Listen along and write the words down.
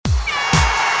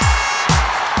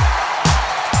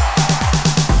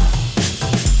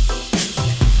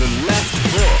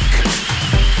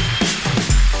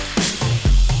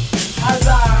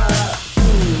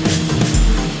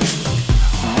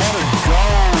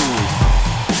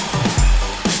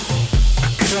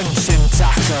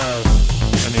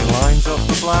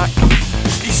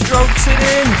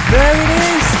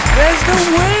has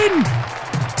the win!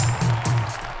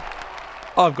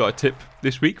 I've got a tip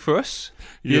this week for us.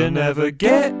 You'll never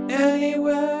get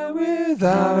anywhere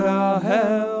without our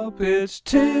help. It's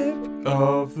tip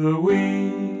of the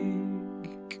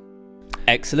week.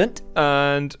 Excellent.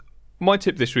 And my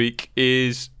tip this week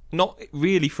is not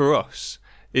really for us.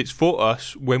 It's for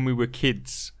us when we were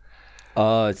kids.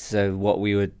 Oh, so what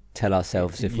we would tell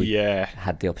ourselves if we Yeah.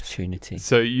 had the opportunity.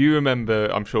 So you remember,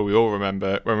 I'm sure we all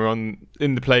remember, when we were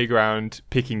in the playground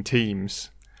picking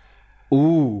teams.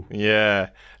 Ooh. Yeah.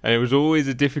 And it was always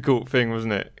a difficult thing,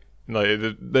 wasn't it? Like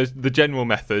there's the general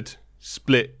method,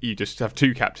 split, you just have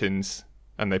two captains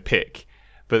and they pick.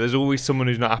 But there's always someone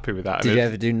who's not happy with that. Did you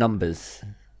ever do numbers?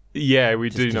 Yeah, we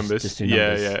do numbers. Just do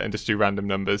numbers. Yeah, and just do random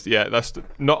numbers. Yeah, that's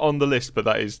not on the list, but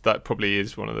that probably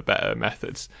is one of the better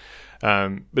methods.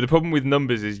 But the problem with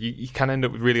numbers is you can end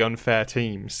up with really unfair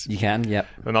teams. You can, yep.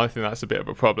 And I think that's a bit of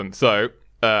a problem. So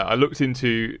I looked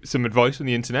into some advice on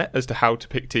the internet as to how to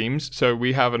pick teams. So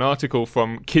we have an article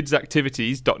from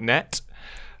kidsactivities.net.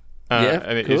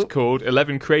 And it is called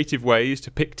 11 Creative Ways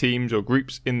to Pick Teams or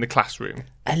Groups in the Classroom.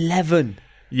 11?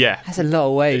 Yeah. That's a lot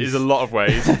of ways. It is a lot of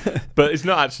ways. But it's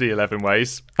not actually 11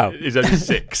 ways. Oh. It's only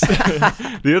 6.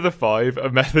 The other 5 are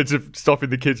methods of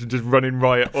stopping the kids from just running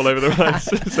riot all over the place.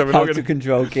 So we're How not going to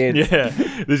control kids. Yeah.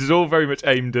 This is all very much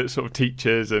aimed at sort of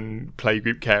teachers and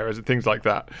playgroup carers and things like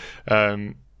that.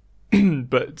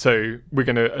 But so we're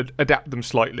going to adapt them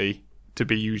slightly to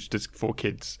be used for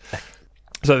kids.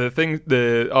 So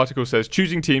the article says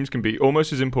choosing teams can be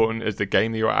almost as important as the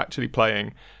game that you're actually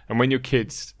playing, and when you're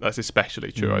kids, that's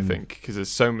especially true. I think because there's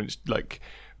so much like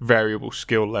variable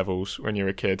skill levels when you're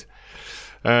a kid.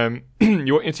 You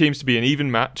want your teams to be an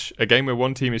even match. A game where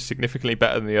one team is significantly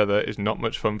better than the other is not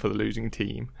much fun for the losing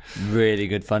team. Really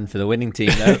good fun for the winning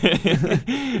team, though.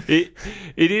 It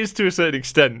is to a certain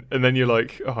extent, and then you're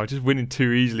like, oh, I'm just winning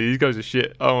too easily. These guys are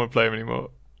shit. I don't want to play them anymore.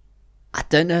 I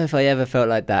don't know if I ever felt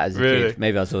like that as a Really? kid.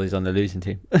 Maybe I was always on the losing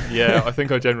team. Yeah, I think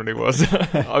I generally was.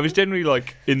 I was generally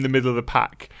like in the middle of the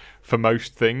pack for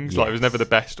most things. Like I was never the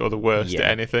best or the worst at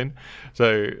anything.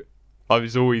 So I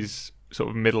was always sort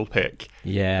of middle pick.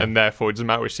 Yeah. And therefore it doesn't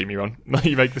matter which team you're on.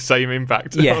 You make the same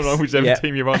impact Yes. on whichever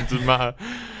team you're on. It doesn't matter.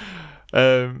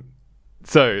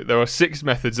 So there are 6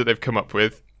 methods that they've come up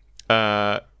with.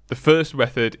 The first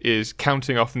method is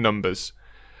counting off numbers.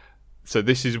 So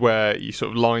this is where you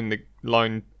sort of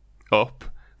line up,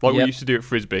 like we used to do at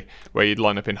Frisbee, where you'd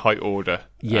line up in height order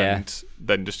and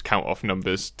then just count off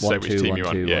numbers to say which team you're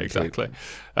on. Yeah, exactly.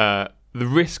 The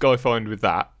risk I find with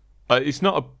that, it's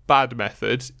not a bad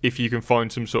method if you can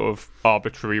find some sort of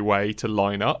arbitrary way to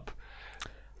line up.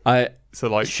 So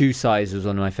like shoe size was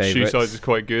one of my favourites. Shoe size is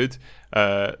quite good.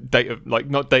 Not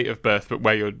date of birth, but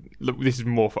where this is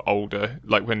more for older,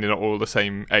 like when they're not all the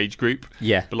same age group.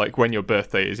 Yeah. But like when your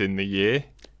birthday is in the year,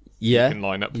 you can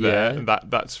line up there. And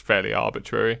that's fairly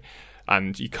arbitrary,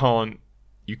 and you can't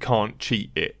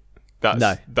cheat it.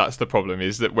 That's the problem,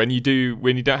 is that when you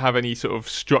don't have any sort of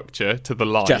structure to the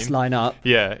line, just line up.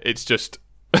 Yeah, it's just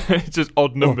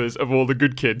odd numbers of all the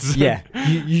good kids. Yeah,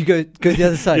 you go the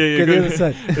other side. Go the other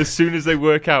side. As soon as they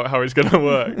work out how it's going to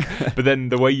work. But then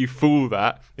the way you fool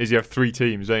that is you have 3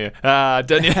 teams, don't you?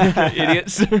 Don't you,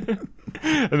 idiots?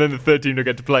 And then the third team don't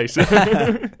get to play, so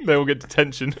they all get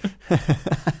detention.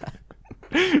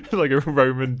 Like a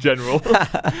Roman general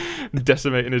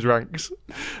decimating his ranks.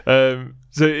 So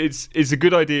it's a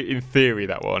good idea in theory,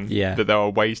 that one. Yeah. That there are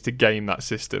ways to game that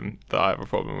system that I have a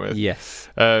problem with. Yes.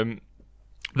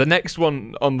 The next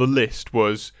one on the list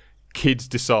was kids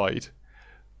decide.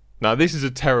 Now, this is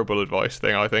a terrible advice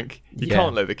thing, I think. You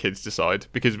can't let the kids decide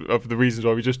because of the reasons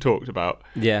why we just talked about.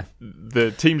 Yeah.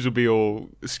 The teams will be all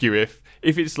skew if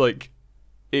it's like,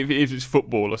 if it's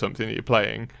football or something that you're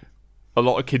playing, a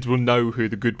lot of kids will know who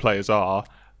the good players are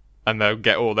and they'll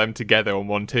get all them together on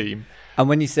one team. And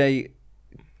when you say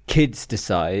kids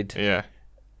decide,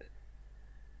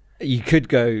 you could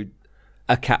go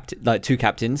a captain, like 2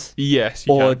 captains. Yes,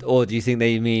 or do you think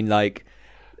they mean like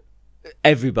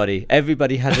everybody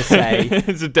has a say?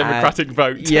 It's a democratic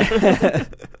vote. Yeah.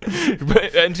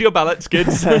 Enter your ballots,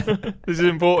 kids. This is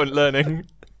important learning.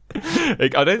 I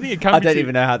don't think it can. I don't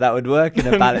even know how that would work in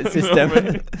a ballot system.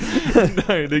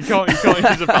 No, you can't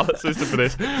use a ballot system for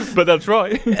this. But that's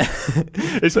right.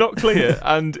 It's not clear,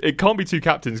 and it can't be 2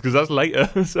 captains because that's later.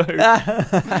 So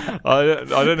I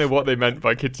don't know what they meant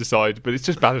by kids decide, but it's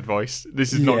just bad advice.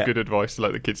 This is not good advice to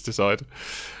let the kids decide.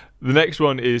 The next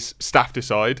one is staff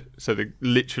decide. So the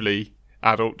literally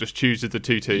adult just chooses the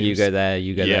 2 teams. You go there,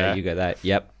 you go there, you go there.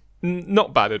 Yep.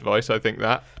 Not bad advice, I think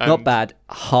that. Not bad.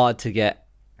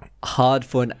 Hard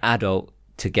for an adult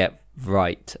to get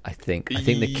right. I think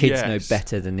the kids know Yes.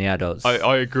 better than the adults.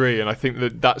 I agree, and I think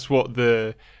that's what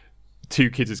the 2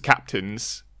 kids as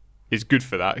captains is good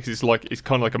for, that because it's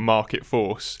kind of like a market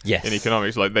force Yes. in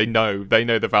economics. Like they know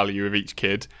the value of each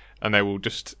kid, and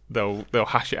they'll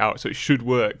hash it out. So it should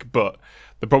work. But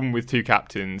the problem with 2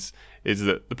 captains is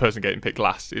that the person getting picked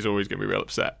last is always going to be real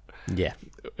upset. Yeah.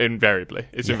 Invariably,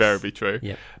 it's Yes. invariably true.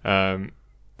 Yep.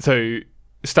 So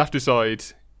staff decide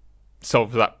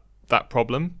solves that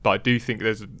problem, but I do think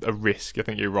there's a risk. I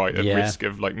think you're right, a Yeah. risk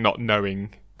of like not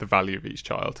knowing the value of each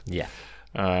child. Yeah.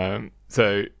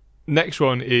 So next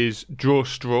one is draw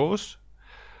straws,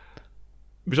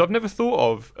 which I've never thought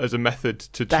of as a method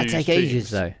to That choose take teams. ages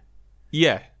though.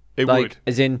 Yeah, it Like would.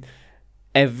 as in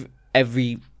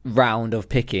every round of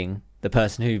picking, the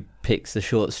person who picks the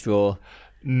short straw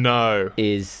No.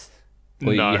 is,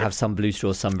 or No. you have some blue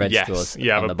straws, some red Yes, straws.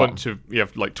 you have on a the bunch of. You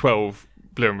have like 12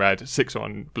 blue and red, 6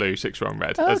 on blue, 6 on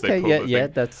red. bottom. As they Okay, call yeah, the yeah,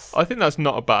 thing. that's I think that's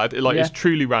not a bad. Like Yeah. it's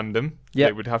truly random. Yeah.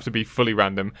 It would have to be fully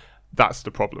random. That's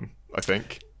the problem, I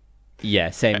think. yeah.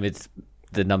 Same with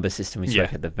the number system we spoke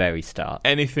Yeah. at the very start.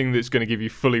 Anything that's going to give you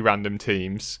fully random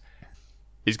teams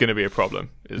is going to be a problem,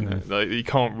 isn't it? Like, you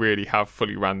can't really have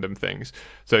fully random things.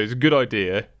 So it's a good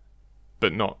idea,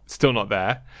 but still not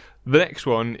there. The next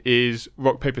one is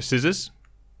rock, paper, scissors.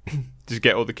 Just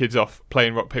get all the kids off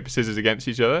playing rock, paper, scissors against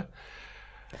each other.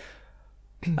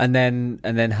 And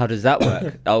then how does that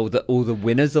work? all the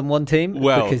winners on one team?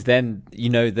 Well- because then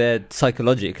they're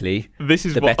psychologically This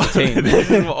is the what, better team.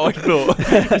 This is what I thought.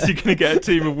 Is you're going to get a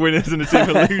team of winners and a team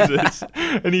of losers,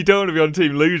 and you don't want to be on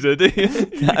team loser, do you?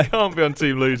 You can't be on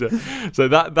team loser. So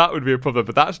that would be a problem.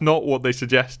 But that's not what they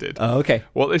suggested. Oh, okay.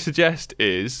 What they suggest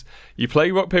is you play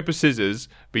rock, paper, scissors,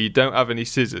 but you don't have any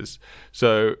scissors.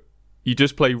 So you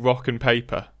just play rock and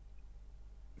paper.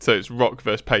 So it's rock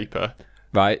versus paper.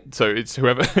 Right. So it's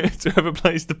whoever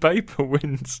plays the paper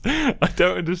wins. I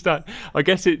don't understand. I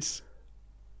guess it's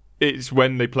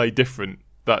when they play different.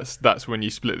 That's when you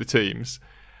split the teams.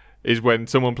 Is when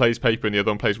someone plays paper and the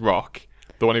other one plays rock.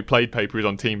 The one who played paper is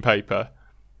on team paper,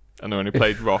 and the one who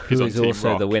played rock is Who on is team also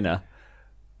rock. the winner?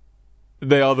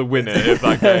 They are the winner of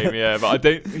that game, yeah. But I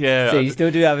don't. Yeah, So you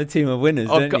still do have a team of winners,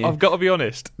 don't you? I've got to be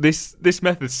honest. This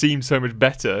method seemed so much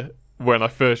better when I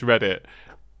first read it,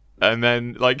 and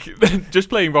then like just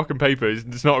playing rock and paper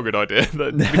is not a good idea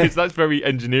because that's very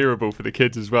engineerable for the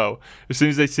kids as well. As soon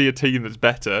as they see a team that's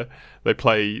better, they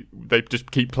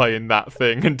just keep playing that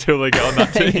thing until they get on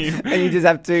that team. And you just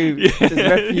have to just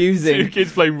refusing. 2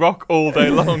 kids playing rock all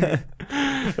day long,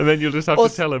 and then you'll just have to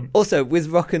tell them. Also, with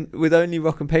only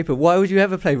rock and paper, why would you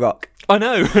ever play rock? I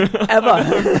know. Ever?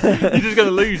 You're just going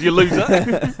to lose. You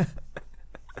loser.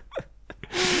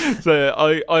 So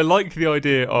I like the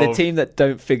idea of The team that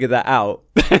don't figure that out.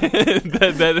 they're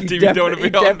the team you don't want to be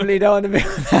You on. definitely don't want to be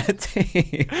on that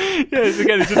team.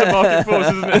 It's just a market force,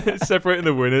 isn't it? It's separating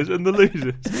the winners and the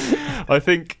losers. I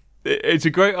think it's a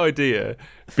great idea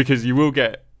because you will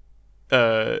get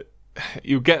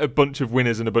you'll get a bunch of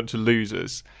winners and a bunch of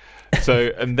losers.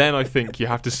 So and then I think you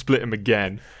have to split them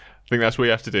again. I think that's what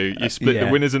you have to do. You split the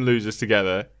Yeah. winners and losers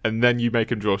together, and then you make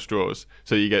them draw straws.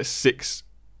 So you get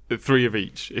 3 of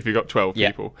each. If you've got 12 Yeah.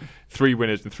 people, 3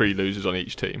 winners and 3 losers on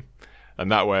each team,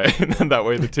 and that way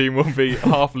the team will be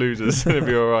half losers and it'll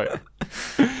be all right.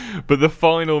 But the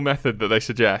final method that they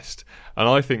suggest, and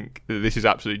I think that this is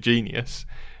absolutely genius,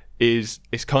 is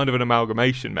it's kind of an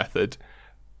amalgamation method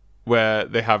where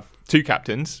they have 2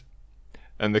 captains,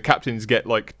 and the captains get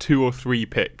like 2 or 3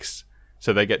 picks.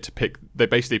 So they get to pick. They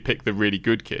basically pick the really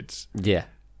good kids, Yeah.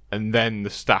 and then the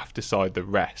staff decide the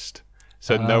rest.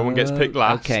 So no one gets picked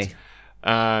last. Okay.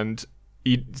 And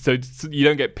you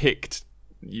don't get picked.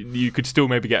 You could still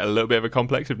maybe get a little bit of a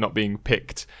complex of not being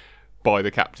picked by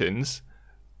the captains,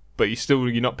 but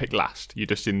you're not picked last. You're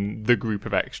just in the group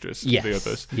of extras, Yes. the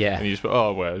others. Yeah. And you just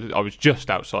I was just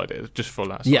outside it, just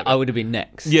full outside. Yeah, it. I would have been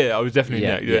next. Yeah, I was definitely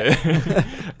Yeah, next. Yeah.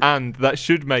 And that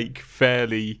should make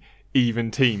fairly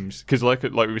even teams because, like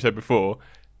we said before,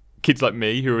 kids like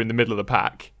me who are in the middle of the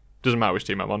pack, doesn't matter which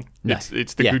team I'm on. No.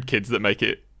 It's the Yeah. good kids that make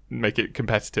it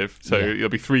competitive. So Yeah. there'll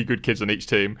be 3 good kids on each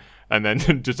team, and then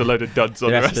just a load of duds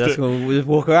on the rest. That's when we'll just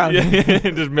walk around. Yeah,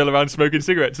 just mill around smoking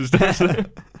cigarettes and stuff.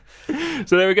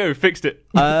 So there we go, we fixed it.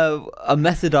 A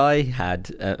method I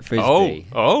had at Frisbee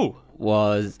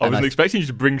was... I and wasn't expecting you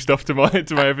to bring stuff to my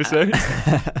episode.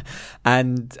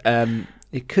 and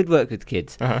it could work with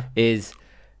kids, is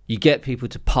you get people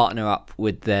to partner up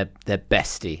with their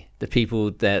bestie,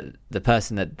 the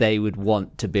person that they would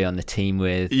want to be on the team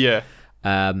with. Yeah.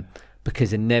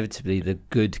 Because inevitably the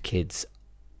good kids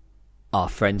are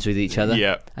friends with each other.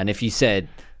 Yeah. And if you said,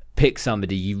 pick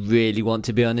somebody you really want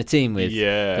to be on the team with.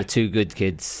 Yeah. The two good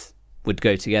kids would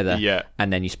go together. Yeah.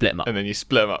 And then you split them up. And then you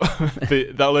split them up.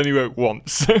 That'll only work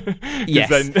once. Yes,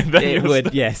 then it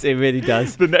would. Yes, it really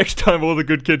does. The next time, all the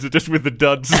good kids are just with the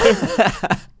duds.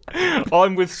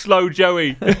 I'm with Slow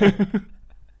Joey.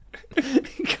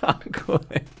 Can't call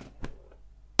it.